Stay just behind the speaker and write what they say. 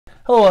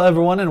Hello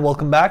everyone and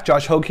welcome back.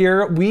 Josh Hogge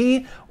here.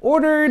 We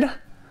ordered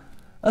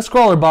a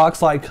Scrawlr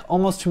box like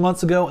almost 2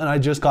 months ago and I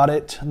just got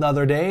it the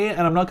other day,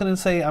 and I'm not going to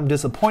say I'm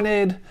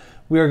disappointed.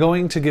 We are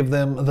going to give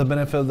them the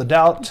benefit of the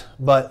doubt,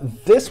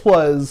 but this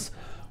was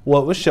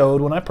what was showed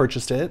when I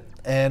purchased it,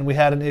 and we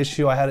had an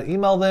issue. I had to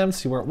email them,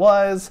 see where it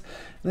was,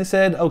 and they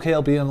said, okay,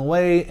 I'll be on the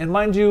way. And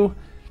mind you,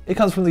 it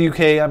comes from the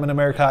UK. I'm in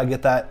America. I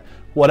get that,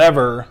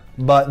 whatever.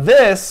 But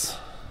this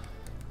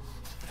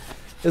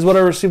is what I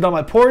received on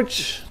my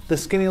porch.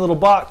 This skinny little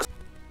box.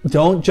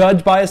 Don't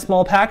judge by a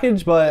small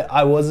package, but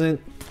I wasn't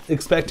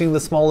expecting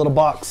the small little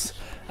box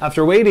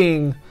after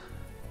waiting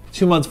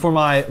 2 months for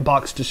my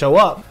box to show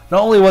up. Not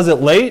only was it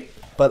late,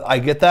 but I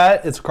get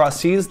that, it's across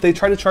seas. They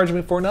tried to charge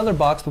me for another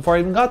box before I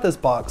even got this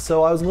box,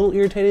 so I was a little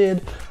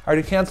irritated. I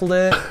already canceled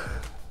it.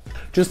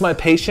 Just my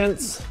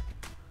patience.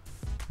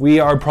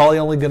 We are probably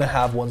only gonna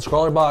have one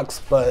Scrawlr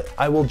box, but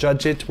I will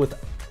judge it with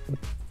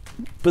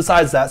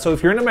besides that. So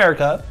if you're in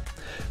America,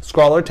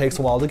 Scrawlr takes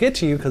a while to get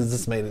to you because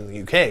it's made in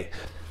the UK.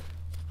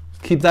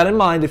 Keep that in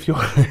mind if you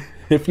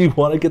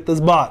want to get this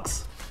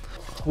box.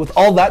 With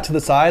all that to the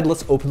side,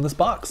 let's open this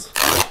box.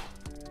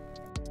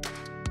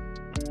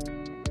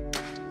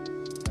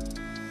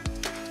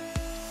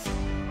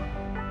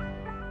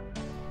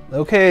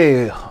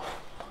 Okay.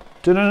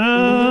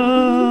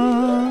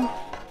 Da-da-da.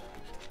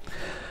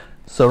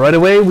 So right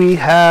away we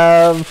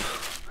have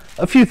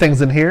a few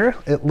things in here.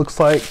 It looks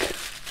like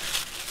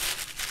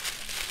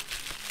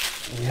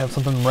we have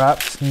something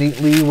wrapped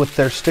neatly with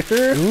their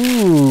sticker.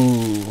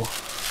 Ooh.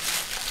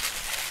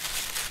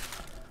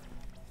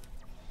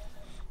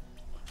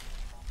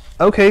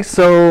 Okay,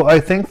 so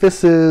I think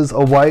this is a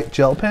white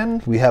gel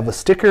pen. We have a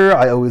sticker.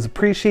 I always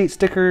appreciate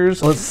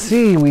stickers. Let's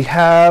see, we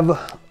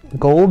have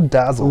Gold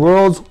Dazzle.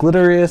 World's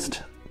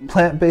glitteriest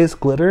plant-based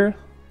glitter.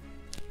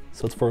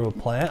 So it's for a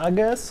plant, I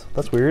guess.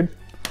 That's weird.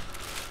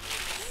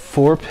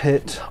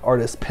 4-pit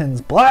artist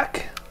pens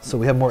black. So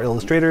we have more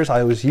illustrators.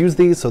 I always use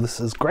these, so this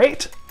is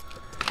great.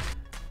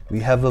 We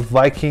have a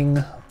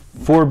Viking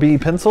 4B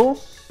pencil,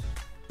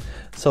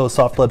 so a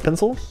soft lead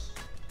pencil.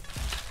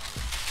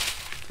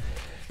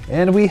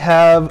 And we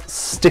have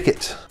Stick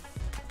It,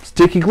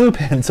 sticky glue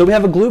pen. So we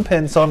have a glue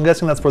pen, so I'm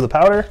guessing that's for the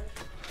powder.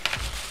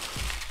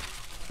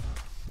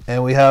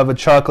 And we have a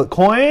chocolate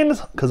coin,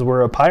 because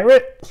we're a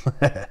pirate.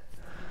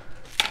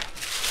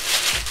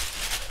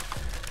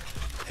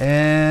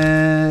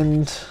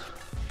 And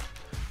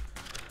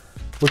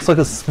looks like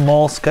a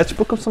small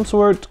sketchbook of some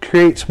sort.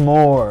 Create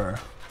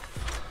more.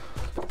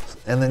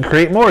 And then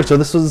create more. So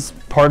this was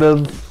part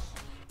of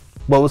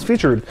what was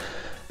featured.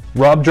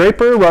 Rob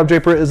Draper. Rob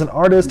Draper is an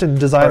artist and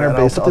designer. Right,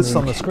 based on this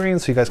on the screen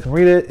so you guys can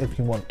read it if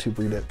you want to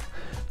read it.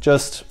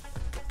 Just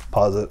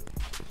pause it.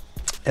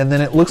 And then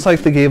it looks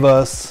like they gave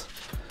us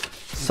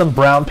some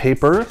brown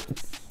paper,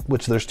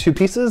 which there's 2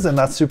 pieces, and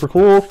that's super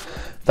cool.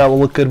 That will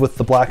look good with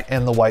the black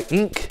and the white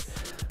ink.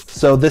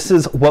 So this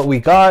is what we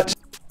got.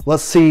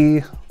 Let's see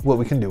what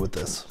we can do with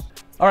this.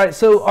 All right,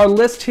 so our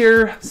list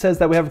here says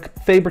that we have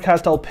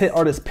Faber-Castell Pit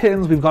Artist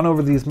pens. We've gone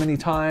over these many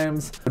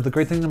times. The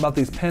great thing about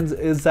these pens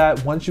is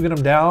that once you get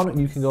them down,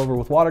 you can go over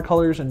with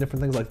watercolors and different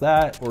things like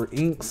that, or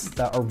inks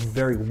that are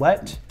very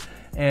wet,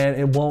 and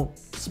it won't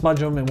smudge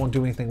them, it won't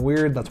do anything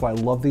weird. That's why I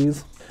love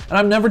these. And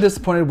I'm never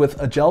disappointed with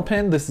a gel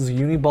pen. This is a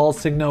Uniball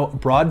Signo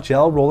Broad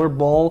Gel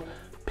Rollerball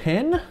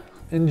pen.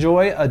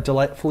 Enjoy a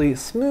delightfully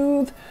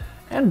smooth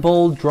and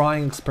bold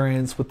drawing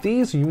experience with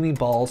these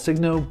Uniball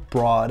Signo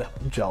Broad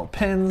Gel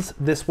pens.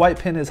 This white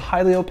pen is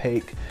highly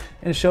opaque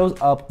and shows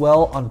up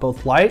well on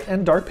both light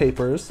and dark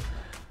papers.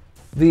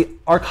 The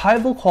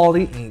archival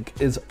quality ink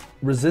is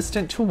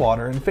resistant to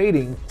water and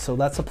fading, so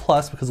that's a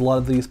plus because a lot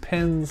of these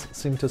pens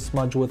seem to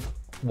smudge with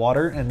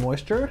water and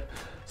moisture,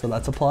 so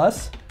that's a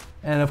plus.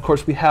 And of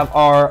course we have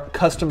our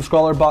custom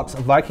Scrawlr box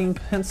Viking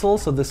pencil,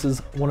 so this is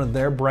one of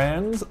their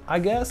brands, I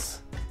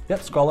guess.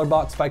 Yep, Scrawlr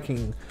box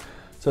Viking.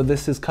 So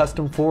this is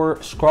custom for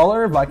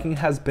Scrawlr. Viking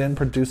has been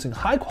producing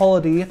high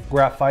quality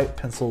graphite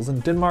pencils in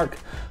Denmark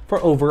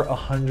for over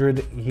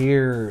 100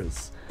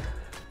 years.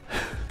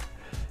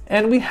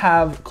 And we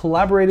have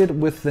collaborated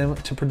with them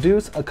to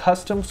produce a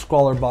custom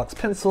Scrawlr box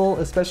pencil,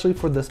 especially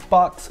for this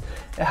box.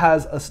 It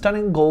has a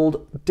stunning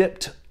gold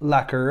dipped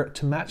lacquer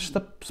to match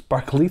the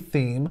sparkly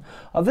theme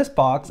of this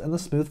box and the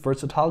smooth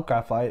versatile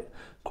graphite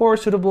core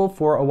suitable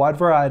for a wide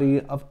variety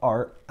of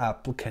art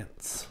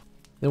applicants.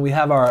 Then we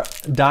have our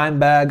dime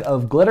bag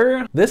of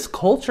glitter. This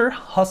Culture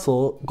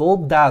Hustle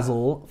Gold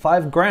Dazzle,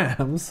 5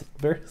 grams,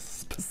 very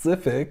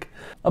specific.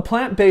 A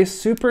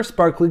plant-based super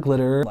sparkly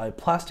glitter. Like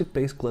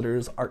plastic-based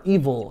glitters are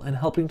evil and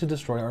helping to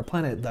destroy our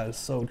planet. That is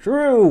so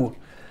true.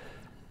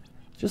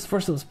 Just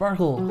for some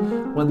sparkle.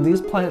 When these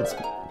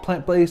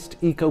plant-based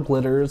eco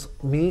glitters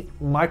meet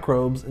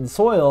microbes in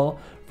soil,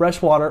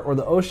 fresh water, or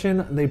the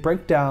ocean, they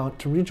break down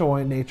to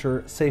rejoin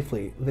nature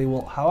safely. They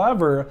will,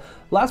 however,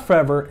 last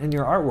forever in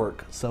your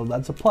artwork, so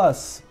that's a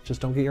plus. Just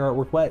don't get your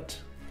artwork wet,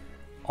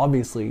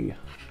 obviously.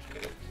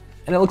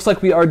 And it looks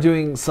like we are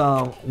doing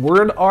some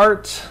word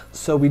art,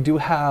 so we do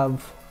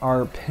have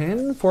our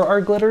pen for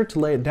our glitter to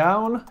lay it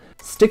down.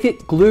 Stick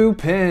It glue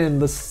pen.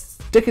 The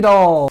sticky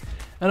doll.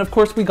 And of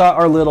course we got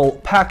our little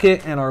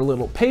packet and our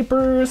little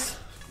papers.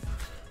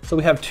 So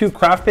we have 2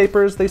 craft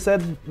papers, they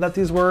said that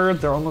these were.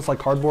 They're almost like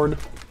cardboard.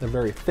 They're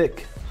very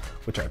thick,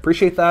 which I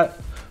appreciate that.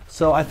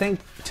 So I think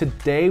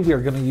today we are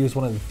gonna use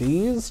one of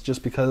these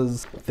just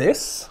because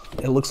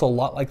it looks a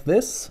lot like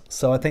this.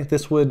 So I think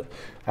this would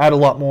add a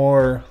lot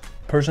more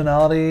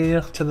personality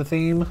to the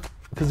theme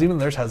because even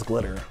theirs has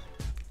glitter.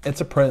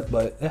 It's a print,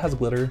 but it has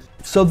glitter.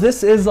 So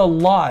this is a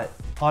lot.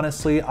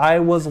 Honestly, I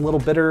was a little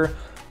bitter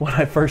when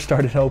I first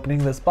started opening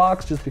this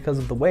box just because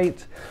of the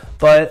weight,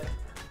 but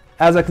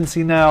as I can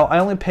see now, I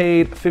only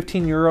paid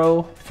 15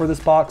 euro for this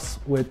box,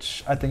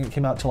 which I think it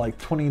came out to like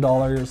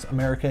 $20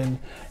 American,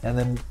 and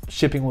then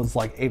shipping was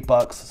like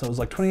 $8, so it was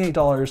like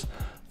 $28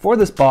 for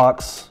this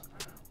box,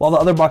 while the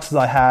other boxes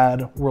I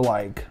had were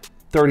like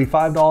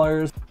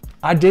 $35.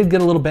 I did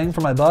get a little bang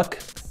for my buck.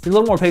 If you're a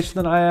little more patient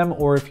than I am,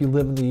 or if you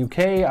live in the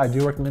UK, I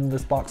do recommend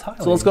this box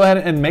highly. So let's go ahead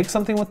and make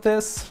something with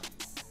this.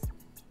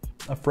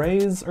 A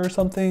phrase or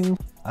something.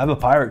 I have a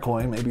pirate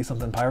coin, maybe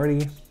something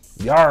piratey.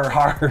 Yar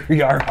har,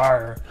 yar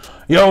har.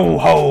 Yo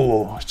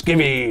ho,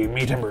 skivvy,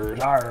 me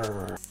timbers,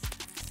 har.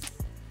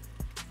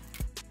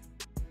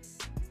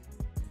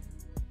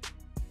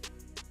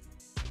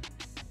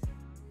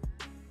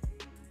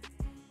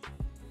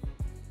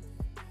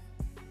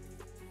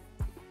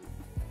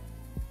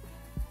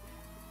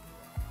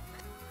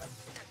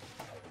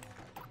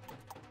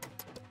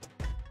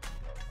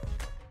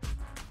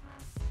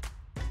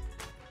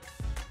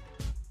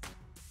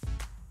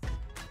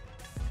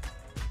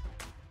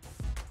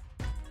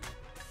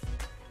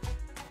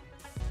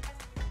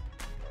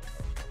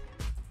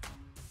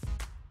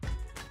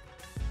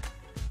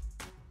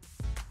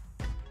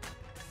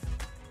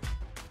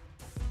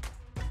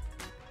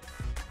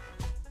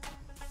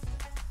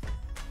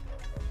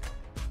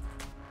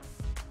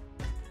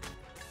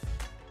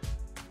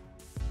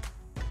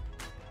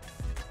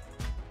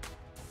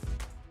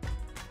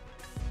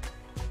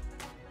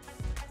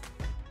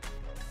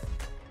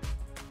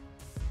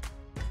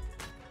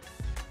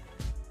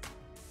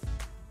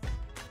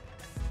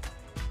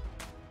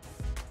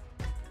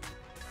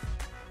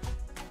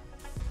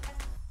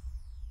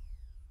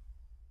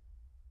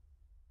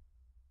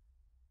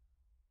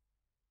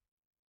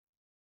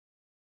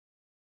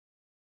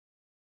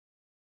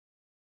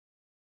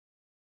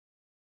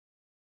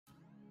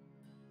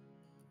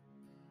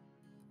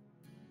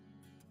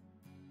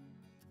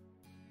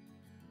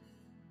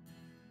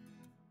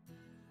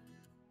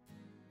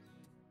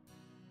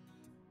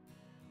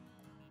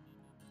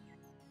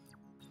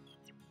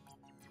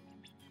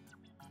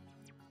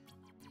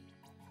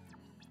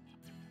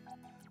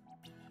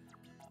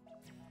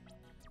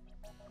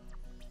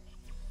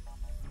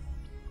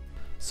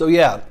 So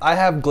yeah, I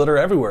have glitter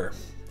everywhere.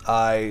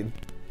 I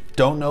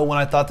don't know when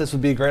I thought this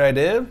would be a great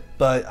idea,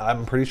 but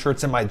I'm pretty sure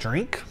it's in my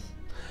drink.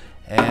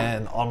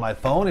 And on my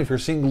phone, if you're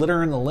seeing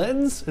glitter in the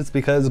lens, it's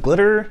because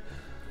glitter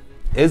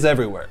is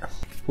everywhere.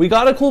 We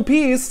got a cool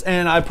piece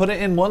and I put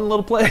it in one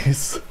little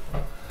place.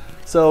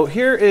 So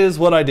here is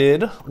what I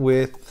did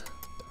with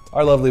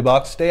our lovely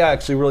box today. I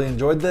actually really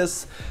enjoyed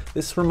this.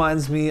 This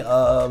reminds me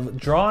of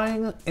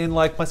drawing in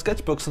like my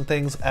sketchbooks and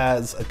things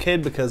as a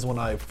kid, because when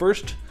I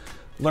first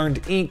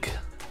learned ink,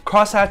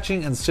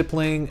 cross-hatching and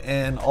stippling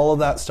and all of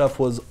that stuff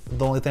was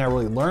the only thing I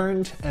really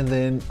learned. And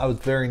then I was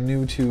very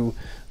new to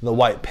the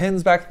white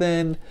pens back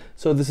then.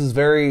 So this is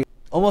very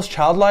almost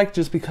childlike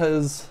just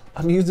because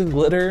I'm using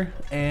glitter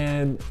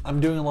and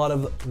I'm doing a lot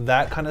of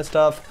that kind of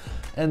stuff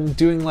and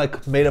doing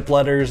like made up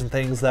letters and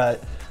things that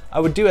I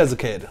would do as a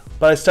kid.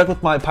 But I stuck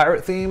with my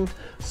pirate theme,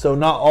 so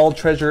not all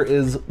treasure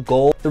is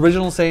gold. The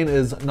original saying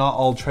is not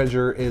all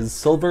treasure is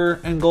silver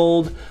and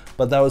gold,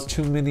 but that was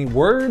too many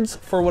words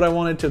for what I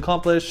wanted to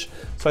accomplish.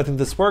 So I think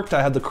this worked.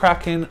 I had the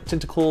Kraken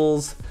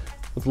tentacles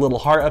with a little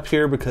heart up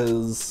here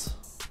because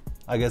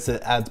I guess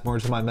it adds more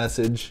to my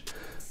message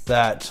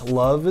that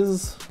love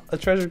is a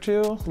treasure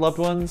too, loved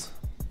ones.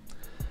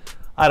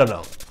 I don't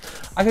know.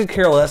 I could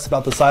care less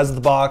about the size of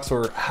the box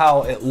or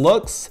how it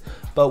looks,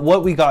 but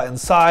what we got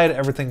inside,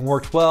 everything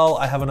worked well.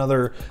 I have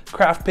another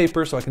craft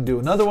paper so I can do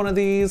another one of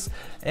these.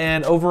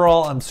 And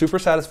overall, I'm super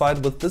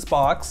satisfied with this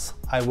box.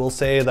 I will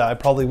say that I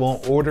probably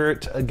won't order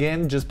it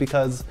again just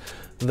because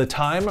the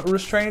time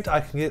restraint. I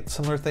can get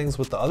similar things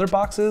with the other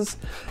boxes.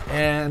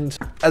 And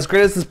as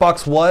great as this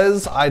box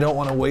was, I don't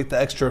want to wait the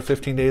extra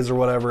 15 days or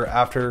whatever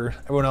after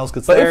everyone else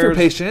gets theirs. But if you're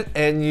patient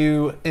and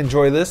you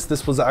enjoy this,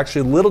 this was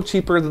actually a little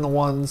cheaper than the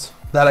ones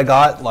that I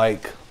got,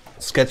 like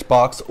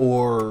Sketchbox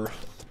or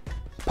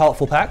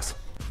Palettefull Packs.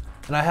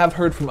 And I have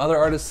heard from other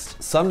artists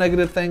some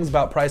negative things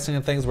about pricing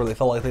and things where they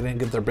felt like they didn't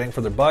get their bang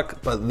for their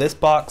buck, but this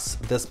box,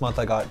 this month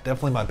I got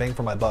definitely my bang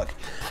for my buck.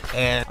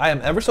 And I am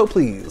ever so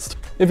pleased.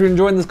 If you're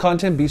enjoying this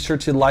content, be sure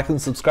to like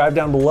and subscribe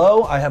down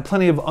below. I have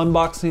plenty of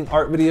unboxing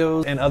art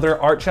videos and other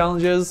art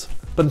challenges.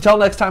 But until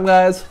next time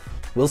guys,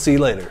 we'll see you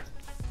later.